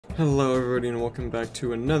Hello everybody and welcome back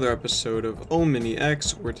to another episode of Omini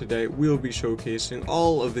X, where today we'll be showcasing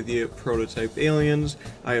all of the prototype aliens.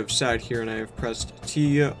 I have sat here and I have pressed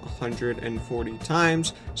T 140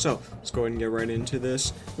 times, so let's go ahead and get right into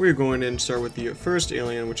this. We're going to start with the first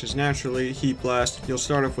alien, which is naturally Heat Blast. You'll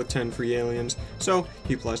start off with 10 free aliens, so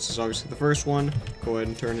Heat Blast is obviously the first one. Go ahead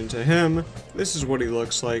and turn into him. This is what he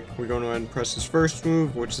looks like. We're going to go ahead and press his first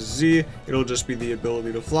move, which is Z. It'll just be the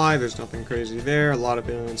ability to fly. There's nothing crazy there. A lot of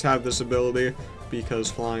aliens have this ability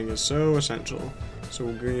because flying is so essential. So,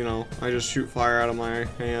 you know, I just shoot fire out of my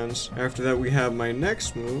hands. After that, we have my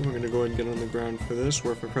next move. I'm going to go ahead and get on the ground for this,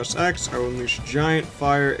 where if I press X, I will unleash giant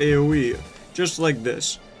fire AoE. Just like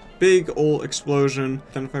this. Big old explosion.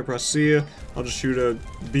 Then if I press C, I'll just shoot a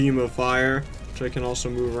beam of fire, which I can also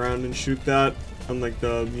move around and shoot that. Unlike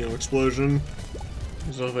the, explosion.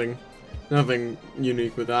 There's nothing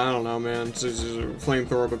unique with that. I don't know, man. It's just a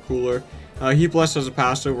flamethrower but cooler. Heat Blast has a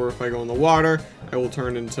passive where if I go in the water, I will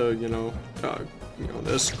turn into,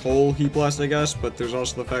 this coal Heat Blast, I guess. But there's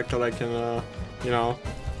also the fact that I can,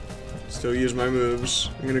 still use my moves.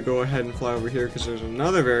 I'm gonna go ahead and fly over here because there's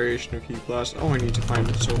another variation of Heat Blast. Oh, I need to find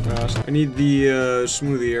it so fast. I need the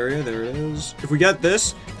smoothie area. There it is. If we get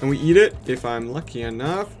this and we eat it, if I'm lucky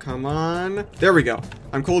enough, come on. There we go.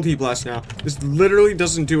 I'm cold Heat Blast now. This literally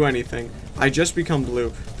doesn't do anything. I just become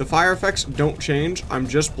blue. The fire effects don't change. I'm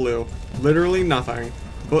just blue. Literally nothing.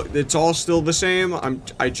 But it's all still the same.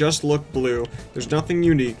 I just look blue. There's nothing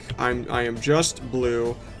unique. I am just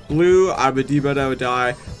blue. Blue, I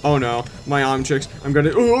die. Oh no, my Omnitrix. I'm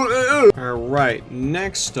gonna. Alright,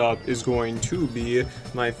 next up is going to be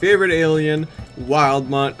my favorite alien, Wild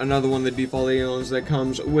Mutt. Another one of the default aliens that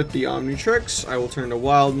comes with the Omnitrix. I will turn to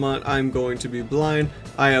Wild Mutt. I'm going to be blind.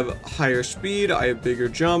 I have higher speed. I have bigger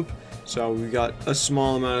jump. So we got a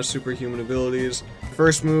small amount of superhuman abilities.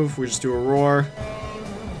 First move, we just do a roar.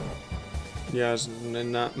 Yeah, there's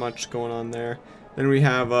not much going on there. Then we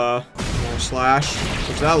have slash,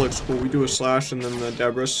 which that looks cool. We do a slash and then the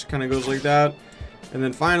debris kind of goes like that. And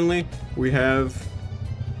then finally we have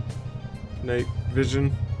night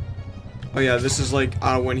vision. Oh yeah, this is like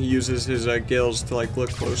when he uses his gills to like look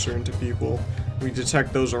closer into people. We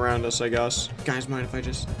detect those around us, I guess. Guys, mind if I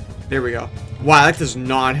just... There we go. Wow, that does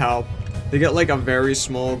not help. They get like a very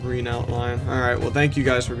small green outline. Alright, well thank you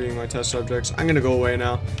guys for being my test subjects. I'm gonna go away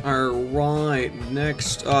now. Alright,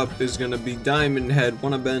 next up is gonna be Diamond Head,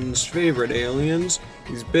 one of Ben's favorite aliens.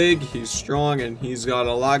 He's big, he's strong, and he's got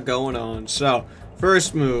a lot going on. So,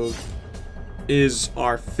 first move is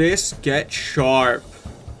our fist get sharp.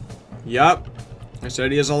 Yup, I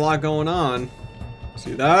said he has a lot going on.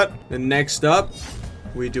 See that? Then next up,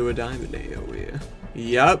 we do a diamond AoE.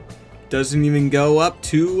 Yup. Doesn't even go up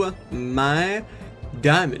to my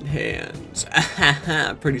diamond hands.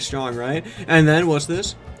 Pretty strong, right? And then, what's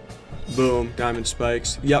this? Boom, diamond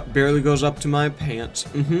spikes. Yep, barely goes up to my pants.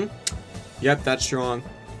 Yep, that's strong.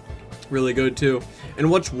 Really good, too.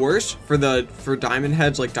 And what's worse for diamond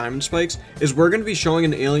heads like diamond spikes is we're going to be showing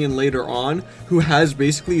an alien later on who has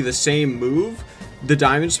basically the same move, the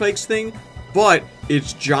diamond spikes thing, but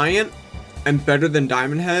it's giant and better than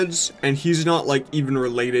Diamond Head's, and he's not like even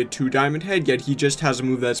related to Diamond Head, yet he just has a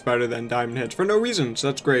move that's better than Diamond Head's for no reason, so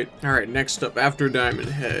that's great. Alright, next up after Diamond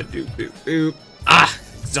Head, doop doop doop.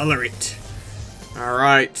 Accelerate.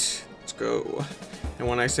 Alright, let's go. And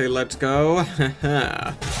when I say let's go,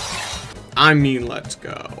 I mean let's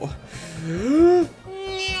go.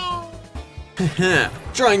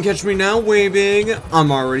 Try and catch me now, waving.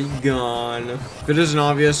 I'm already gone. If it isn't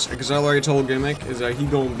obvious, Accelerate's whole gimmick is that he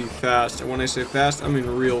gonna be fast. And when I say fast, I mean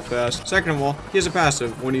real fast. Second of all, he has a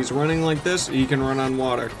passive. When he's running like this, he can run on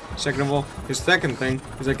water. Second of all, his second thing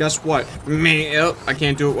is that guess what? I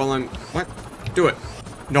can't do it while I'm... What? Do it.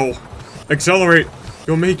 No. Accelerate.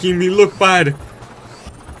 You're making me look bad.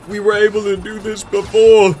 We were able to do this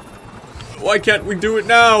before. Why can't we do it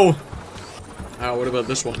now? What about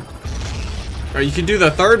this one? Alright, you can do the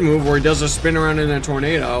third move where he does a spin around in a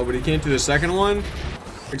tornado, but he can't do the second one.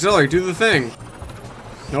 Accelerate, do the thing.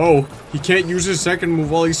 No, he can't use his second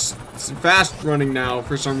move while he's fast running now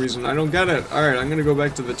for some reason. I don't get it. Alright, I'm gonna go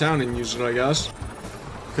back to the town and use it, I guess.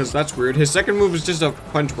 Because that's weird. His second move is just a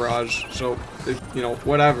punch barrage, so,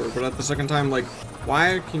 whatever. But at the second time, like,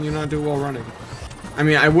 why can you not do it while running? I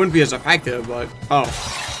mean, I wouldn't be as effective, but... Oh.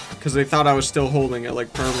 Because they thought I was still holding it,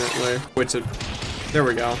 like, permanently. Wait, there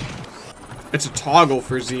we go. It's a toggle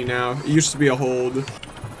for Z now. It used to be a hold.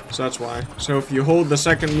 So that's why. So if you hold the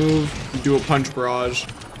second move, you do a punch barrage.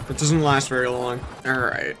 It doesn't last very long.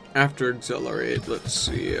 Alright. After accelerate, let's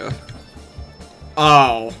see.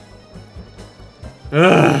 Oh.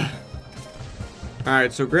 Ugh.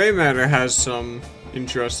 Alright, so gray matter has some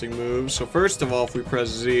interesting moves. So first of all, if we press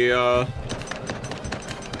Z,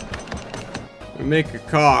 we make a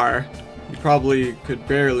car. You probably could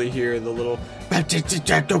barely hear the little.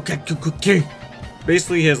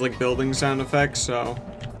 Basically, he has like building sound effects. So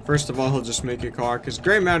first of all, he'll just make a car because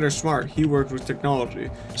Grey Matter's smart. He worked with technology,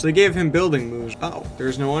 so they gave him building moves. Oh,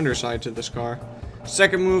 there's no underside to this car.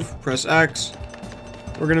 Second move, press X.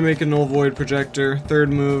 We're gonna make a null void projector. Third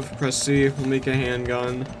move, press C. We'll make a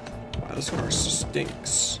handgun. Wow, this car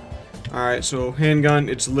stinks. Alright, so handgun,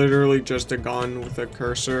 it's literally just a gun with a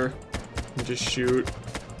cursor. You just shoot.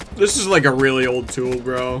 This is like a really old tool,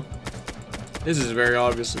 bro. This is very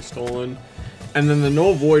obviously stolen. And then the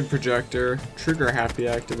null void projector, trigger happy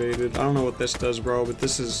activated. I don't know what this does, bro, but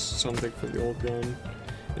this is something for the old gun.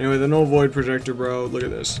 Anyway, the null void projector, bro, look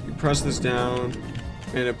at this. You press this down,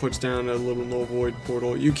 and it puts down a little null void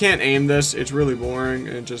portal. You can't aim this, it's really boring,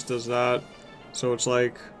 and it just does that. So it's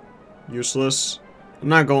like, useless. I'm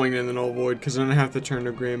not going in the null void, because then I have to turn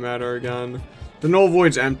to Grey Matter again. The null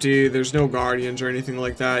void's empty, there's no guardians or anything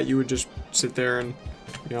like that. You would just sit there and,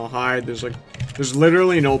 you know, hide. There's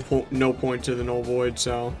literally no point to the null void,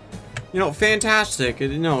 so, you know, fantastic.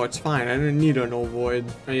 No, it's fine. I don't need a null void.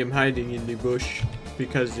 I am hiding in the bush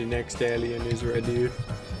because the next alien is ready.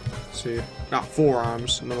 Let's see, got 4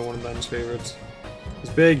 arms. Another one of Ben's favorites. He's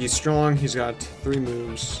big. He's strong. He's got 3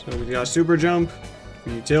 moves. So we got super jump,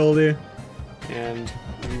 utility, and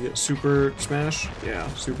we get super smash. Yeah,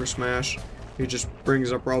 super smash. He just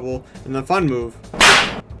brings up rubble, and the fun move,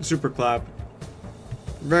 super clap.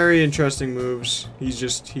 Very interesting moves. He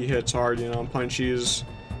hits hard, you know, punches.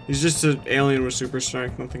 He's just an alien with super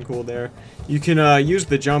strength, nothing cool there. You can use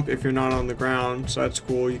the jump if you're not on the ground, so that's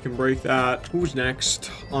cool. You can break that. Who's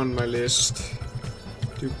next on my list?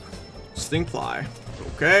 Dude, Stinkfly.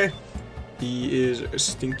 Okay. He is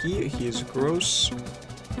stinky. He is gross.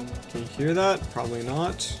 Can you hear that? Probably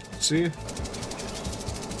not. Let's see.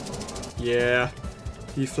 Yeah.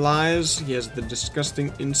 He flies. He has the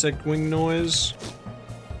disgusting insect wing noise.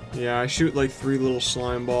 Yeah, I shoot like 3 little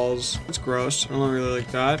slime balls. It's gross. I don't really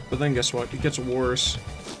like that. But then guess what? It gets worse.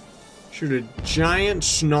 Shoot a giant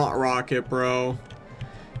snot rocket, bro.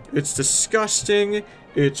 It's disgusting.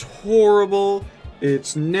 It's horrible.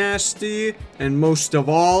 It's nasty. And most of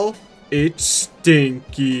all, it's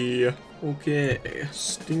stinky. Okay,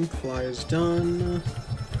 Stinkfly is done.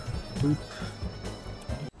 Boop.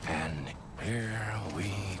 And here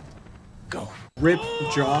we go. Rip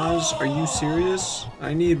Jaws, are you serious?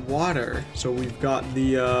 I need water. So we've got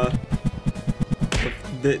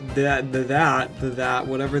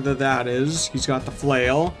whatever that is. He's got the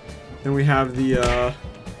flail. Then we have the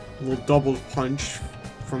little double punch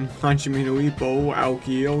from Hachime no Ippo.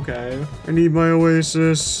 Aoki, okay. I need my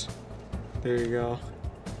oasis. There you go.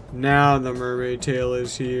 Now the mermaid tail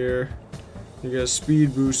is here. You got a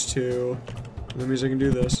speed boost too. That means I can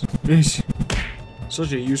do this.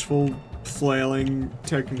 Such a useful flailing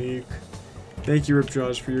technique. Thank you,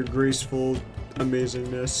 Ripjaws, for your graceful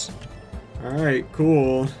amazingness. Alright,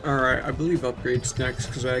 cool. Alright, I believe upgrade's next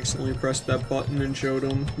because I accidentally pressed that button and showed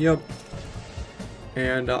him. Yep.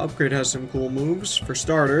 And upgrade has some cool moves. For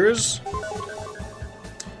starters,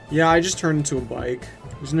 yeah, I just turned into a bike.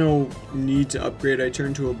 There's no need to upgrade. I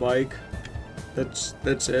turned to a bike. That's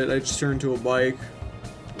it. I just turned to a bike.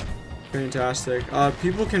 Fantastic.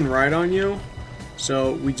 People can ride on you.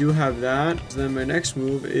 So we do have that. Then my next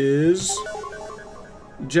move is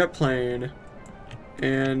jet plane,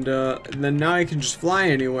 and then now I can just fly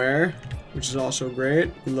anywhere, which is also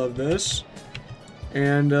great. We love this.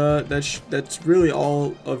 And that's really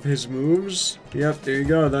all of his moves. Yep, there you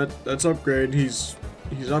go. That's upgrade. He's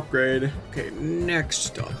upgrade. Okay,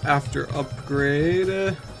 next up after upgrade,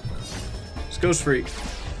 it's Ghost Freak.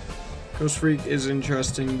 Ghost Freak is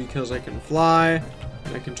interesting because I can fly.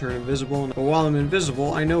 I can turn invisible, but while I'm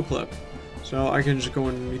invisible, I no clip. So I can just go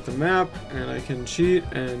underneath the map, and I can cheat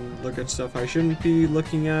and look at stuff I shouldn't be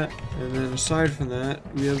looking at. And then aside from that,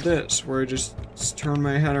 we have this, where I just turn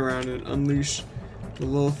my head around and unleash the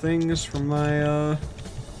little things from my,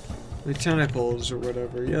 the tentacles or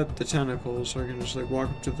whatever. Yep, the tentacles. So I can just like walk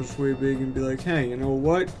up to this way big and be like, hey, you know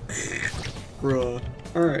what? Bruh.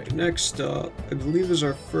 Alright, next up, I believe is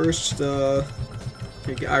our first,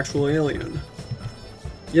 like, actual alien.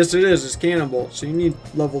 Yes, it is. It's Cannibal. So you need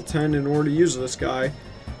level 10 in order to use this guy.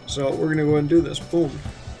 So we're gonna go ahead and do this. Boom.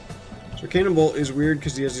 So Cannibal is weird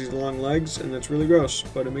because he has these long legs, and that's really gross,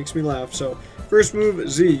 but it makes me laugh. So first move,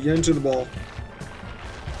 Z, you enter the ball.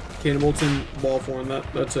 Cannibalton ball form.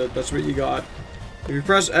 That's it. That's what you got. If you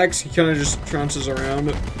press X, he kind of just trounces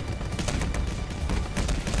around.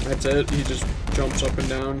 That's it. He just jumps up and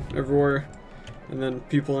down everywhere, and then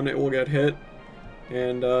people in it will get hit.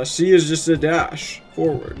 And C is just a dash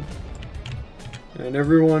forward. And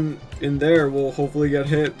everyone in there will hopefully get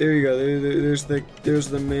hit. There you go. There's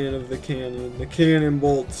the man of the cannon. The cannon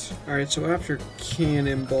bolt. Alright, so after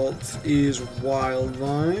cannon bolt is Wild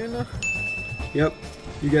Vine. Yep.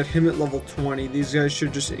 You get him at level 20. These guys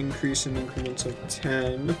should just increase in increments of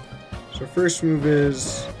 10. So first move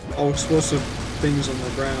is explosive things on the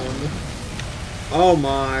ground. Oh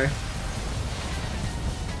my.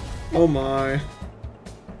 Oh my.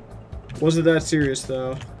 Wasn't that serious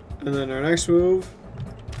though. And then our next move.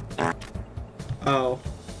 Oh.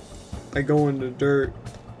 I go into dirt.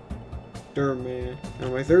 Dirt man.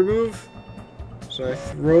 And my third move. So I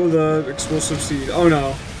throw the explosive seed. Oh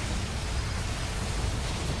no.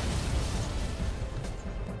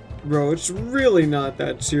 Bro, it's really not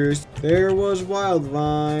that serious. There was Wild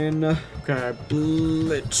Vine. Okay,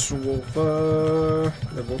 Blitzwolfer.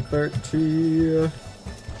 Level 30.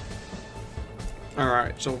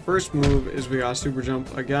 Alright, so first move is we got Super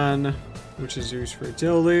Jump again, which is used for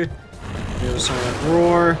utility. We have a Sonic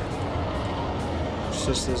Roar. It's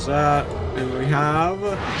just as that. And we have...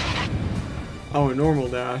 oh, a normal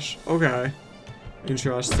dash. Okay.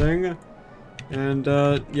 Interesting. And,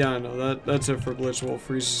 yeah, no, that's it for Blitzwolf.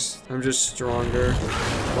 I'm just stronger.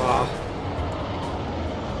 Wow.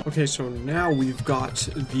 Okay, so now we've got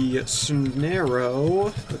the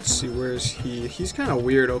Snarrow. Let's see, where is he? He's kind of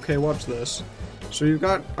weird. Okay, watch this. So you've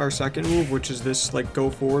got our second move, which is this, like, go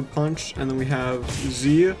forward punch. And then we have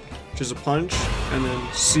Z, which is a punch. And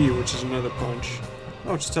then C, which is another punch.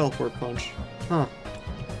 Oh, it's a teleport punch. Huh.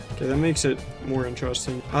 Okay, that makes it more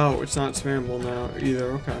interesting. Oh, it's not spammable now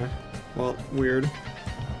either. Okay. Well, weird.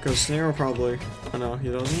 Because Snarrow probably... oh no, he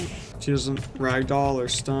doesn't. He doesn't ragdoll or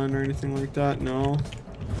stun or anything like that. No.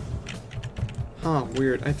 Huh,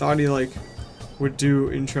 weird. I thought he, like, would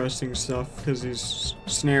do interesting stuff because he's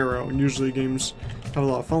Snarrow. And usually games have a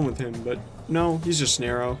lot of fun with him, but no, he's just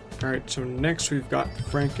Snarrow. Alright, so next we've got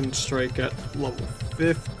Frankenstrike at level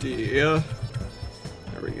 50. There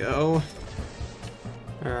we go.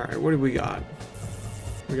 Alright, what do we got?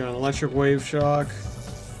 We got an Electric Wave Shock.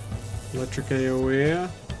 Electric AoE.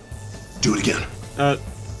 Do it again.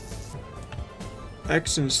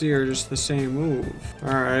 X and C are just the same move.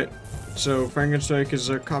 Alright. So Frankenstrike is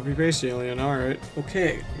a copy-paste alien. Alright.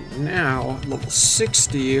 Okay. Now, level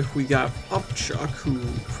 60, we got Upchuck, who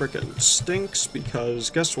frickin' stinks because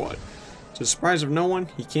guess what? To the surprise of no one,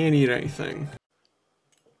 he can't eat anything.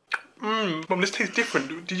 Mum, this tastes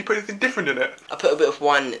different. Did you put anything different in it? I put a bit of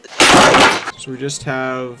one. So we just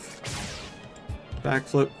have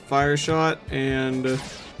Backflip, Fire Shot, and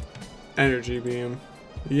Energy Beam.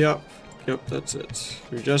 Yep, that's it.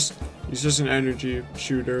 He's just an energy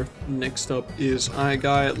shooter. Next up is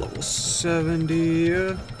iGuy at level 70.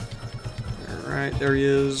 Alright, there he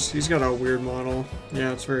is. He's got a weird model.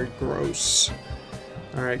 Yeah, it's very gross.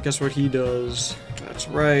 Alright, guess what he does? That's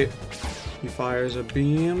right. He fires a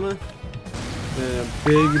beam, then a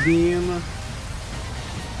big beam.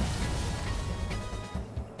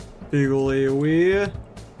 Big ol' AoE,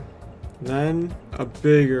 then a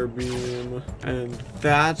bigger beam, and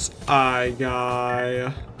that's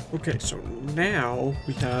iGuy. Okay, so now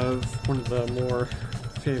we have one of the more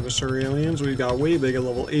famous aliens. We got Way Big at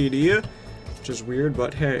level 80, which is weird,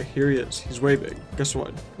 but hey, here he is. He's way big. Guess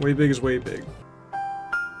what? Way Big is way big.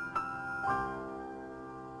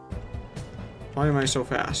 Why am I so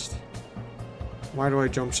fast? Why do I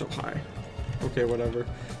jump so high? Okay, whatever.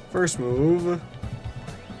 First move.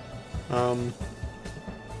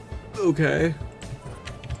 Okay.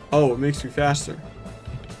 Oh, it makes me faster.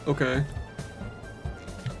 Okay.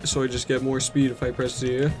 So I just get more speed if I press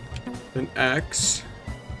Z. Then X.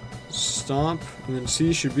 Stomp. And then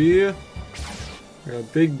C should be a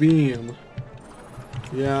big beam.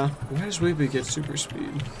 Yeah. Why does Way Big get super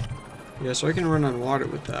speed? Yeah, so I can run on water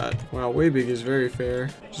with that. Wow, Way Big is very fair.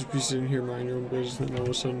 Just be sitting here minding your own business, and then all of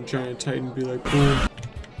a sudden Giant Titan be like, boom.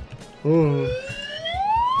 Oh.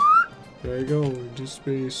 There you go, into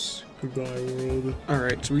space. Goodbye, world.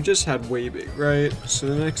 Alright, so we just had Way Big, right? So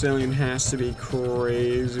the next alien has to be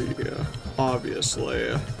crazy.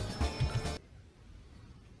 Obviously.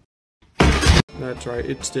 That's right,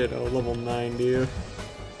 it's Ditto, level 90.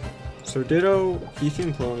 So Ditto, he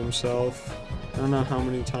can clone himself. I don't know how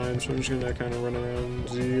many times, so I'm just gonna kind of run around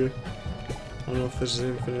Z. I don't know if this is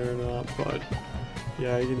infinite or not, but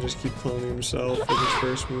yeah, he can just keep cloning himself with his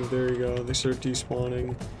first move. There you go, they start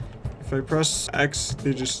despawning. If I press X,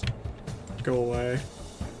 they just go away.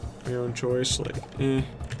 My own choice, like,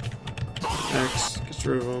 X gets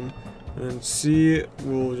rid of them. And then C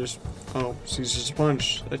will just, oh, C's just a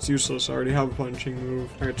punch. That's useless, I already have a punching move.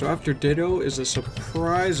 Alright, so after Ditto is a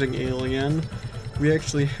surprising alien, we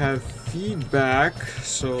actually have feedback.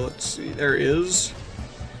 So let's see, there is.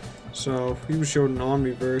 So he was showed in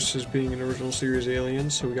Omniverse as being an original series alien,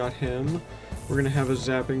 so we got him. We're gonna have a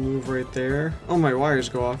zapping move right there. Oh, my wires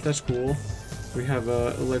go off, that's cool. We have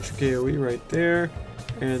a electric AoE right there,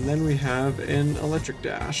 and then we have an electric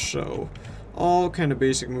dash, so all kind of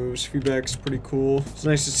basic moves. Feedback's pretty cool. It's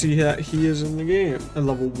nice to see that he is in the game. At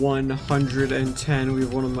level 110, we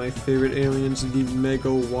have one of my favorite aliens, the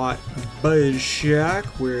Megawatt Buzzshack.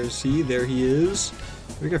 Where is he? There he is.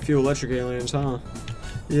 We got a few electric aliens, huh?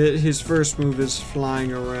 Yeah, his first move is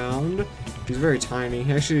flying around. He's very tiny.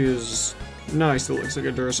 He actually is... No, he still looks like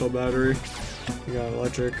a Duracell battery. We got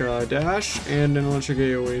electric dash and an electric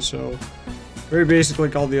AoE, so very basic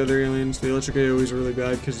like all the other aliens. The electric AoE is really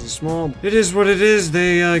bad because he's small. It is what it is.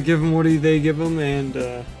 They give him what they give him,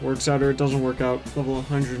 and works out or it doesn't work out. Level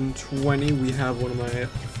 120, we have one of my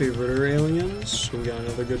favorite aliens, so we got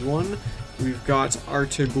another good one. We've got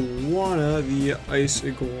Artiguana, the ice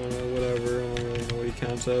iguana, whatever. I don't really know what he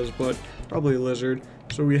counts as, but probably a lizard.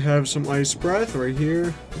 So we have some ice breath right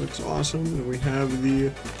here. Looks awesome. And we have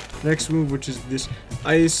the next move, which is this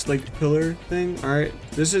ice like pillar thing. Alright,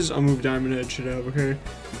 this is a move Diamond Head should have, okay?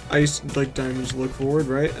 Ice like diamonds look forward,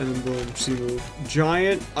 right? And then boom, C move.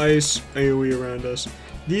 Giant ice AoE around us.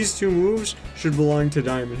 These two moves should belong to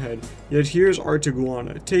Diamond Head. Yet here's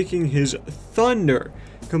Artiguana taking his thunder.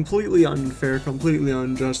 Completely unfair, completely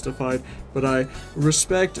unjustified, but I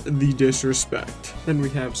respect the disrespect. Then we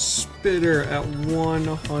have Spuder at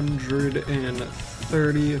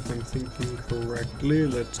 130, if I'm thinking correctly.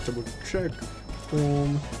 Let's double check.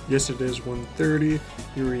 Boom. Yes, it is 130.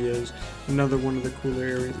 Here he is. Another one of the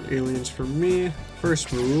cooler aliens for me.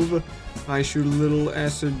 First move, I shoot a little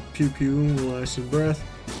acid pew-pew, little acid breath.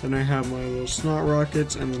 Then I have my little snot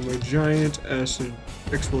rockets, and then my giant acid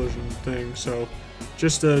explosion thing, so...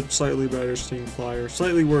 Just a slightly better steam flyer.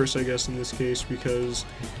 Slightly worse, I guess, in this case, because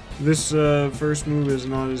this first move is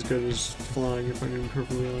not as good as flying, if I'm being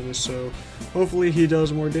perfectly honest, so hopefully he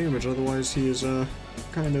does more damage, otherwise he is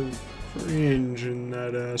kind of cringe in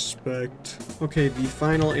that aspect. Okay, the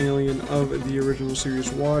final alien of the original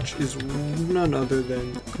series watch is none other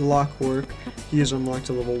than Clockwork. He is unlocked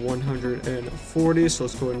to level 140, so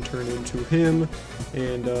let's go ahead and turn into him,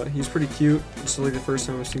 and he's pretty cute. It's like the first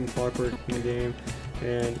time I've seen Clockwork in the game.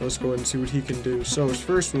 And let's go ahead and see what he can do. So his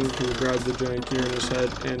first move, he will grab the giant gear in his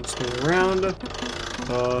head and spin around.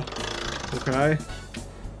 Okay.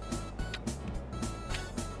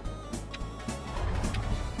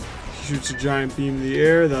 He shoots a giant beam in the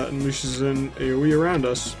air that unleashes an AoE around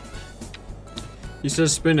us. He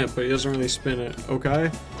says spin it, but he doesn't really spin it. Okay.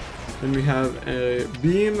 Then we have a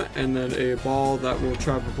beam and then a ball that will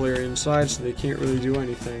trap a player inside, so they can't really do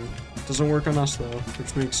anything. Doesn't work on us though,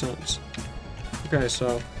 which makes sense. Okay,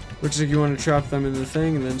 so looks like you want to trap them in the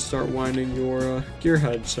thing and then start winding your gear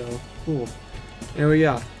head, so cool. Anyway,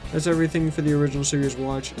 yeah, that's everything for the original series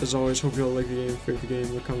watch. As always, hope you all like the game. If you like the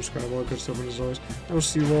game, like, comment, subscribe, all good stuff, and as always, I will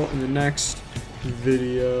see you all in the next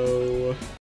video.